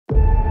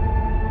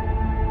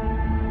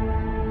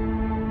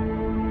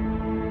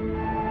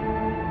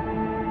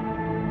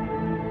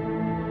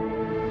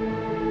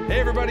Hey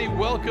everybody,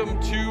 welcome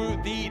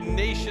to the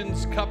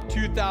Nations Cup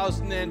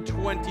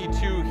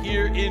 2022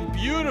 here in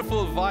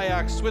beautiful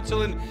Vajak,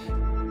 Switzerland.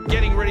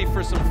 Getting ready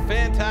for some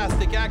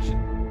fantastic action.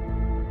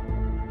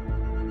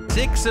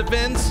 6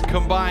 events,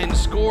 combined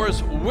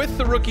scores with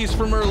the rookies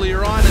from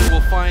earlier on, and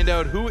we'll find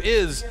out who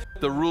is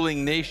the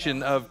ruling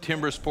nation of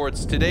timber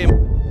sports today.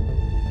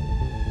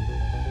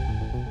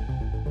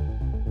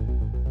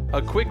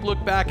 A quick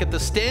look back at the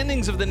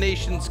standings of the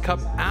Nations Cup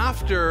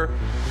after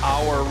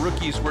our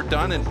rookies were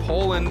done, and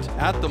Poland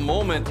at the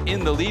moment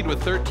in the lead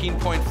with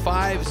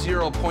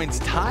 13.50 points,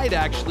 tied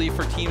actually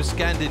for Team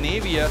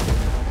Scandinavia.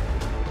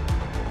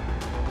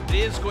 It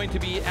is going to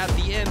be at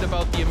the end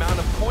about the amount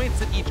of points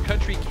that each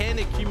country can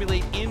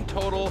accumulate in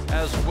total,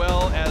 as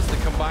well as the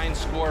combined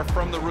score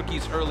from the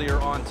rookies earlier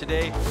on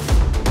today.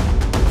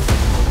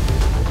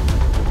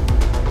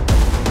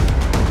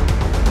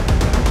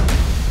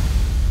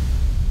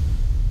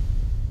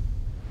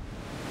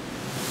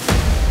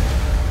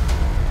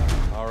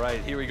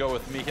 Here we go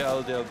with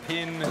Michael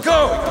Delpin. Go!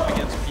 Up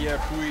against Pierre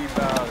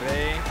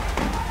Puy-Barré.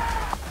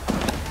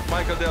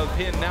 Michael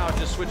Delpin now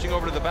just switching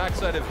over to the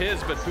backside of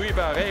his, but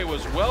Puy-Barré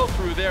was well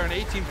through there in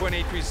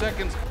 18.83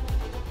 seconds.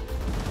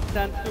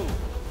 Stand 2.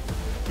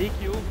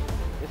 DQ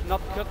is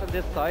not cut on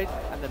this side,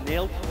 and the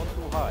nails were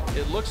too high.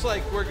 It looks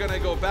like we're going to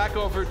go back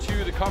over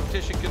to the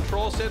competition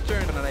control center,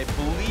 and I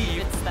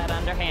believe it's that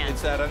underhand.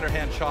 It's that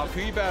underhand chop.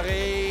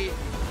 Puy-Barré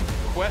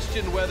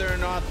questioned whether or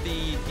not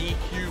the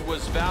DQ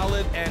was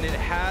valid, and it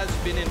has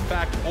been in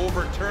fact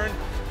overturned.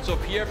 So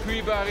Pierre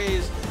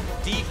Puy-Barré's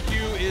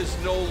DQ is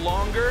no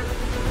longer.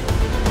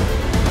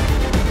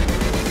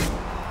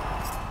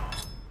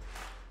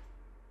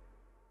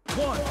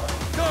 One,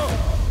 go!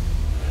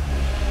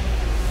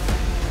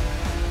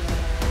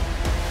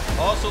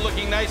 Also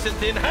looking nice and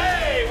thin.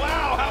 Hey,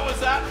 wow, how was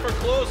that for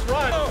close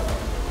run? Oh.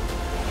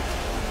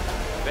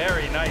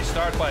 Very nice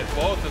start by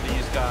both of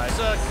these guys.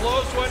 A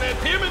close one, and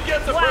Pierman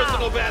gets a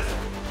personal best.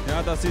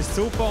 Ja, das ist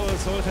super,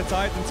 solche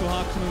Zeiten zu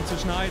hacken und zu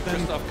schneiden.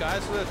 Christoph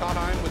Geisler,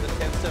 time with a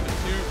 10.72.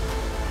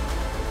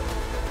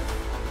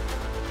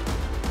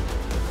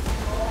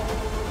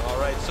 All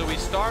right, so we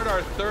start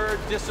our third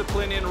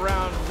discipline in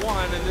round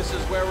 1, and this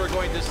is where we're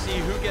going to see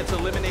who gets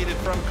eliminated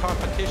from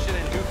competition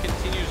and who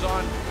continues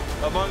on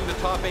among the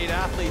top 8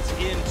 athletes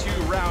into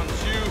round 2.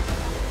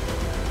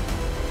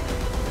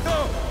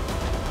 Go!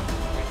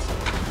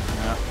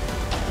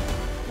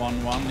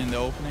 1-1 in the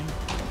opening.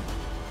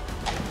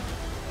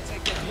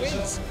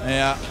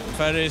 Yeah,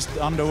 Ferry is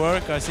under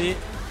work, I see.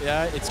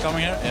 Yeah, it's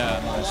coming here. Yeah,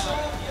 nice.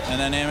 And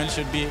then Emil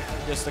should be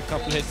just a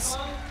couple hits.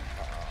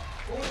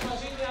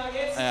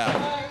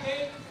 Yeah.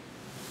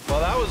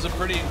 Well, that was a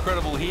pretty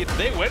incredible heat.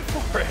 They went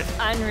for it.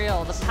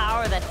 Unreal, the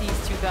power that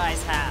these two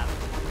guys have.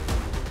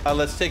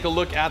 Let's take a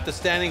look at the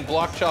standing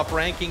block chop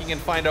ranking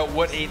and find out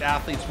what 8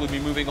 athletes will be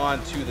moving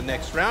on to the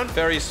next round.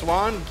 Ferry,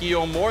 Svan,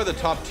 Guillaume Moore, the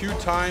top 2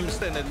 times,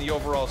 and in the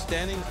overall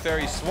standings.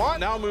 Ferry, Svan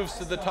now moves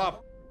to the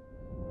top.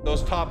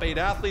 Those top 8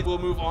 athletes will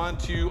move on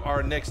to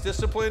our next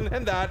discipline,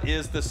 and that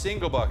is the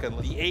single buck. And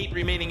the 8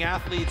 remaining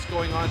athletes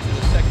going on to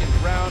the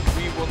second round,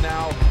 we will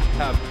now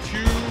have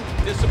 2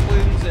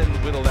 disciplines and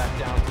whittle that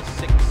down to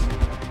 6.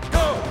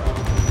 Go!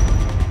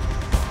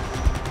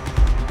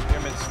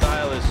 Pierman's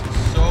style is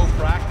so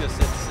practiced.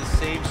 It's the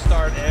same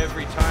start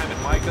every time,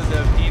 and Michael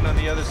Delpin on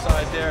the other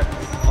side there,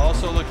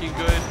 also looking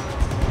good.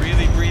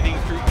 Really breathing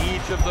through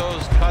each of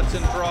those cuts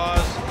and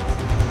draws.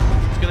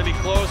 It's going to be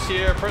close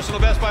here. Personal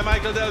best by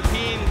Michael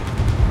Delpin.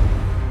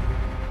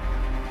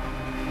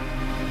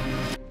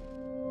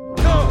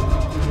 Go!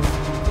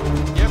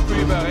 Pierre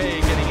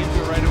Puy-Barré getting into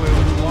it right away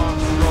with long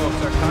strokes.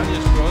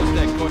 Arkadiusz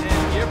Grosdek going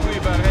in. Pierre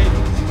Puy-Barré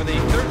with a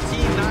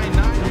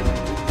 13.99.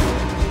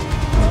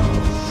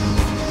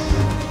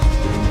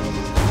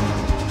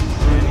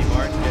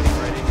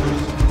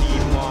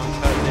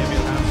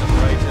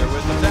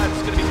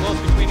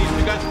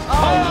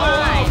 Oh,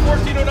 my.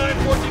 14.09,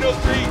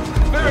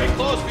 14.03. Very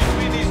close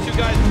between these two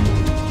guys.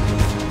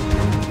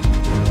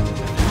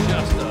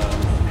 Just a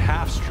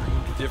half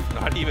stroke difference,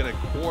 not even a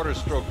quarter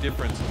stroke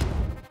difference.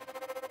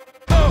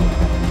 Oh!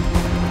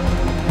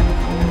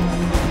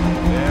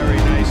 Very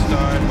nice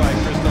start by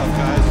Christoph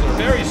Geisler.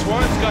 Ferry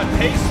Swan's got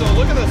pace, so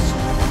look at this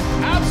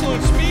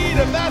absolute speed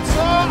of that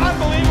saw.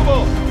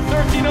 Unbelievable.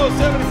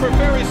 13.07 for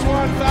Ferry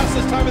Swan,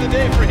 fastest time of the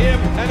day for him.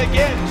 And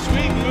again,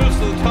 Sweden moves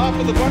to the top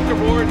of the bunker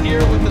board here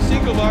with the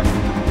single buck.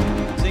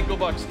 Single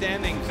buck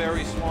standing,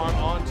 Ferry Swan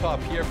on top.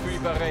 Pierre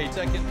Puy-Barré,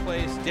 second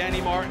place. Danny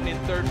Martin in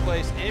third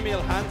place.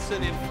 Emil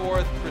Hansson in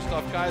fourth.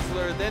 Christoph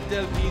Geisler, then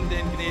Delpin,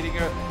 then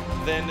Gnediger,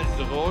 then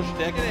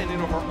Grosdek. And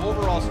in our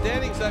overall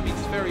standings, that means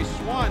Ferry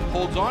Swan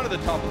holds on to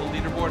the top of the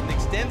leaderboard and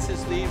extends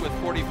his lead with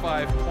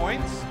 45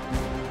 points.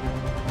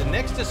 The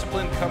next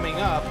discipline coming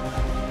up,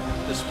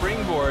 the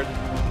springboard.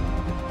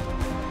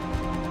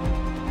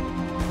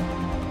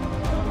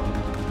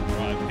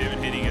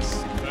 Hitting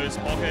his first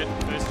pocket,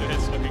 first 2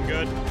 hits looking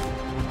good.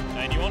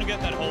 And you want to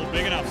get that hole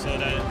big enough so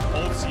that it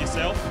holds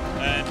yourself.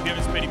 And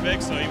Pierman's pretty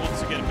big, so he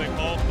wants to get a big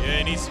hole. Yeah,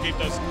 he needs to keep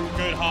those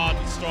good, hard,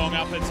 strong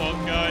up hits on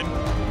going.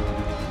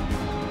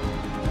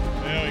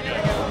 There we go.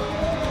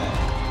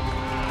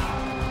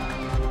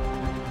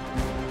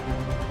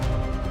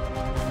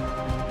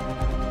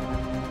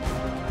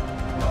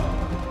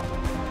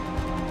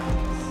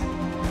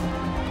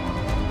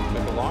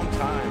 Took a long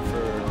time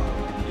for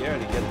Pierre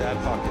to get that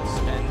pocket.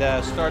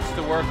 And starts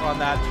to work on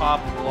that top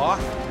block.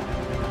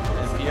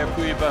 And Pierre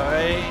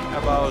Puy-Barret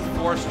about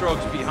 4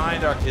 strokes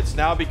behind. It's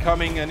now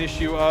becoming an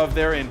issue of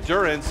their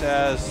endurance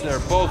as they're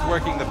both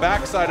working the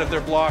backside of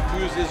their block.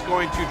 Who's is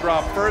going to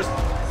drop first?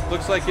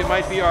 Looks like it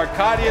might be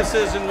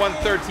Arcadius's in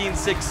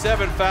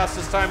 1:13.67,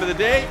 fastest time of the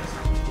day.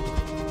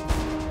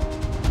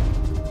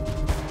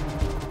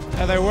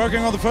 Yeah, they're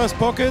working on the first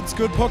pockets.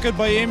 Good pocket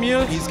by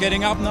Emil. He's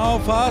getting up now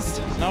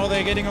fast. Now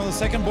they're getting on the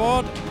second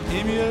board.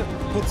 Emil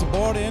puts the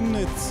board in.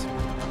 It's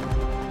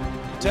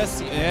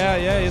test.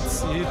 Yeah.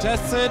 He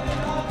tests it.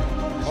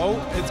 Oh,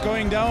 it's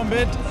going down a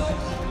bit.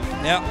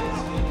 Yeah.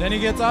 Then he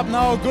gets up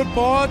now. Good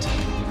board.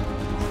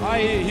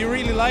 He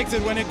really likes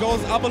it when it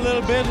goes up a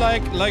little bit,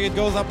 like it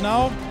goes up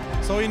now.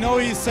 So he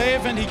knows he's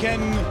safe and he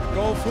can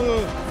go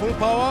full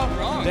power.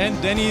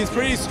 Then he's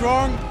pretty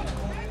strong.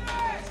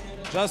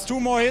 Just 2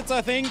 more hits,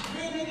 I think.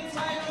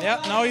 Yeah,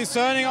 now he's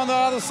turning on the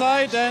other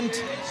side and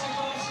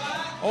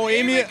oh,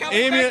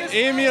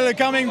 Emil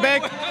coming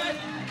back.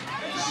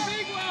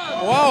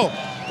 Wow.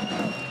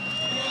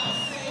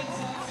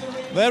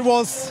 That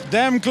was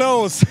damn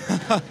close.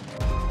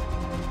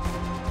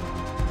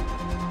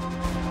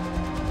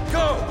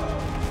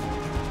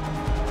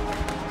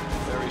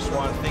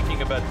 Swan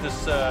thinking about this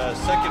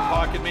second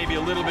pocket maybe a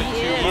little bit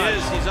too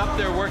much. He's up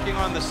there working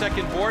on the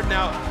second board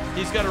now.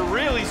 He's got a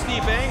really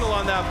steep angle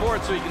on that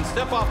board so he can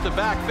step off the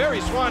back.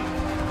 Ferry Swan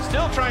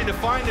still trying to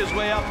find his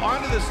way up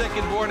onto the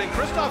second board, and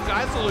Christoph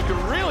Geisler looking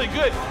really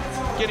good.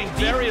 Getting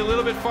Ferry a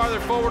little bit farther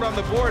forward on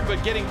the board,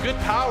 but getting good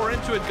power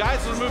into it.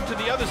 Geisler moved to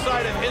the other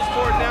side of his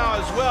board now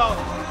as well,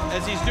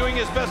 as he's doing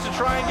his best to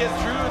try and get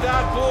through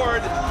that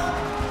board.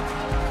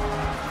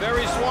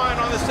 Ferry Swan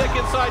on the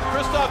second side.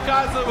 Christoph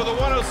Geisler with a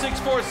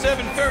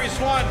 106.47. Ferry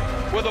Swan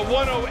with a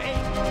 108.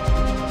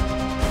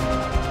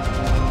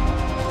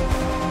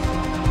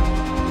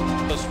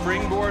 The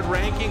springboard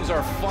rankings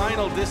are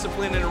final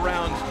discipline in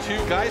round 2.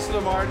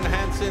 Geisler, Martin,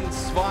 Hansson,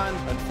 Svan.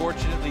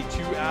 Unfortunately,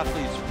 2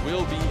 athletes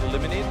will be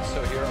eliminated.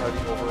 So here are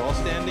the overall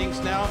standings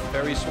now.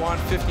 Ferry Swan,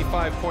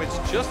 55 points,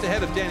 just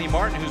ahead of Danny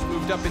Martin, who's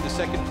moved up into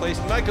second place.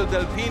 Michael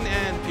Delpine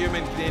and Pierre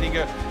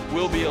Gnedinger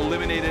will be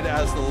eliminated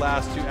as the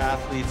last 2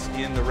 athletes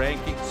in the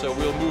ranking. So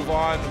we'll move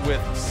on with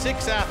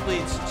 6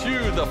 athletes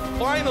to the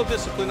final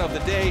discipline of the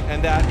day,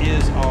 and that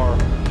is our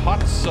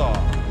hot saw.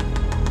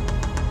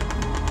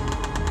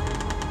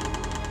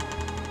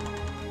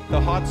 The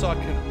hot saw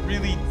can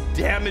really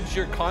damage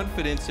your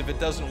confidence if it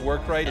doesn't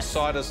work right. The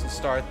saw doesn't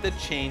start, the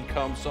chain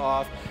comes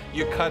off,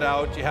 you cut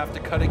out, you have to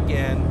cut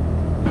again,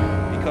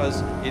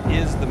 because it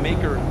is the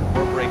maker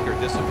or breaker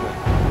discipline.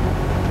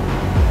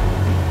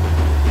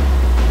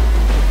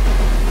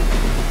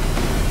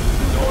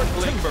 Don't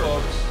blink,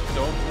 folks.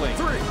 Don't blink.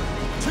 3,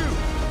 2,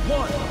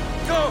 1,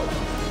 go!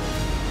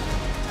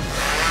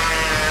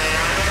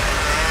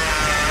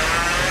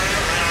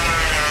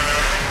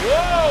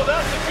 Whoa,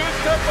 that's a good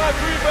cut by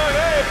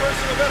Puy-Barret.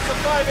 Personal best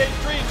of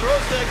 5.83.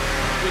 Drosek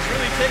was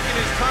really taking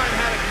his time,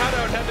 had a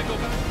cutout, had to go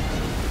back.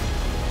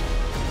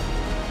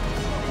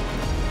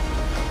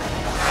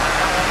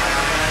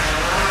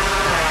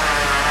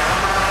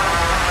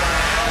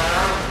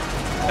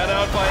 Cut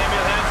out by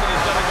Emil Hansson.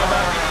 He's going to go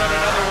back and cut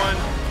another one.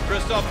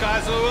 Christoph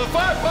Geisler with a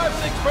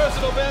 5.56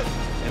 personal best.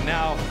 And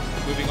now,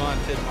 moving on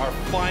to our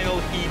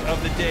final heat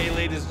of the day,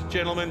 ladies and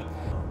gentlemen.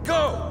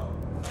 Go!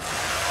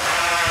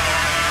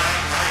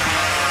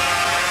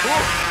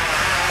 Oh!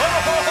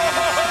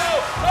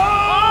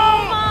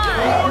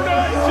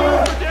 4.92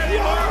 for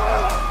Danny Martin.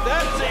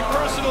 That's a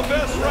personal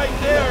best right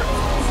there.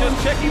 Just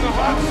checking the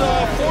hot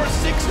saw.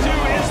 4.62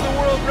 is the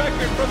world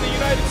record from the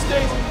United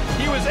States.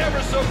 He was ever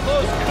so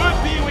close. Could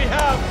be we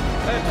have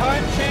a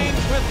time change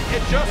with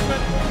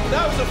adjustment.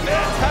 That was a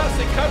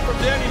fantastic cut from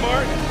Danny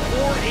Martin.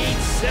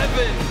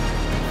 4.87.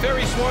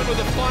 Ferry Swan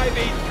with a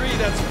 5.83.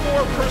 That's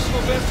 4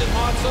 personal best in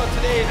hot saw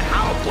today. And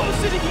how close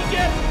did he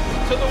get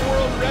to the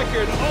world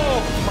record?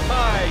 Oh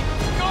my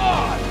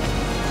God!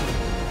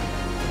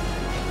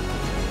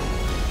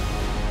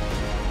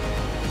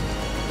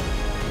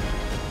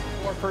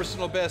 More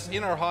personal best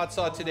in our hot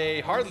saw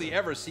today. Hardly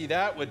ever see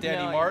that with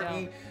Danny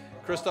Martin.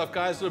 Christoph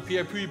Geisler,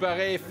 Pierre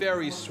Puy-Barret,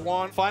 Ferry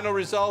Swan. Final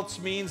results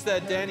means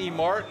that Danny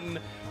Martin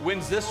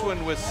wins this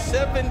one with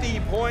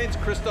 70 points.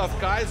 Christoph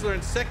Geisler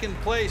in second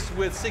place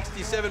with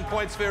 67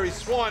 points. Ferry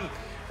Swan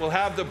will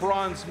have the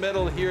bronze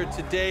medal here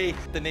today.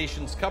 The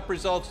Nations Cup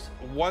results,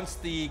 once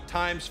the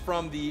times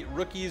from the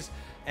rookies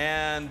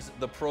and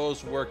the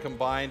pros were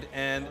combined,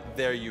 and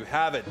there you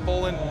have it.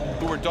 Poland,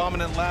 who were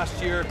dominant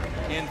last year,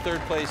 in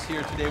third place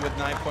here today with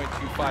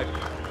 9.25.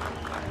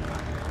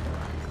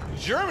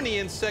 Germany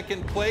in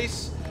second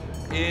place,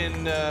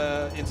 in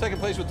second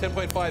place with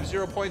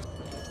 10.50 points.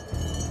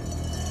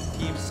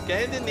 Team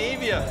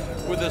Scandinavia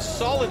with a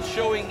solid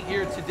showing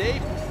here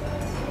today.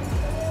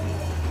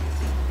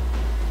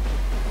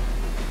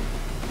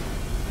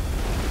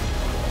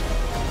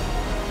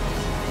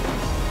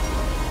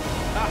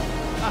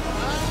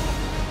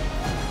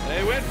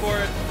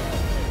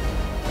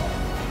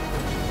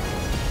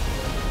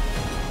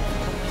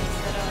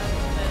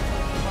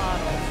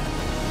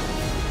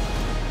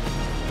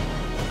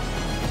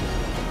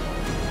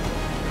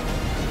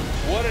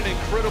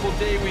 incredible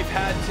day we've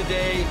had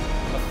today.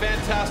 A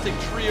fantastic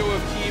trio of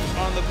teams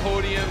on the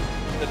podium.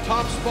 The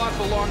top spot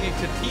belonging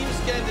to Team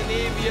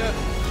Scandinavia.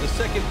 The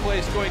second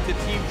place going to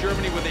Team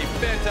Germany with a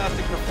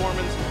fantastic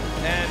performance.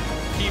 And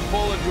Team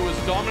Poland, who was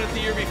dominant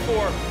the year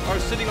before, are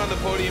sitting on the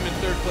podium in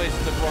third place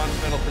in the bronze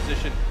medal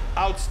position.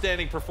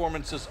 Outstanding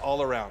performances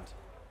all around.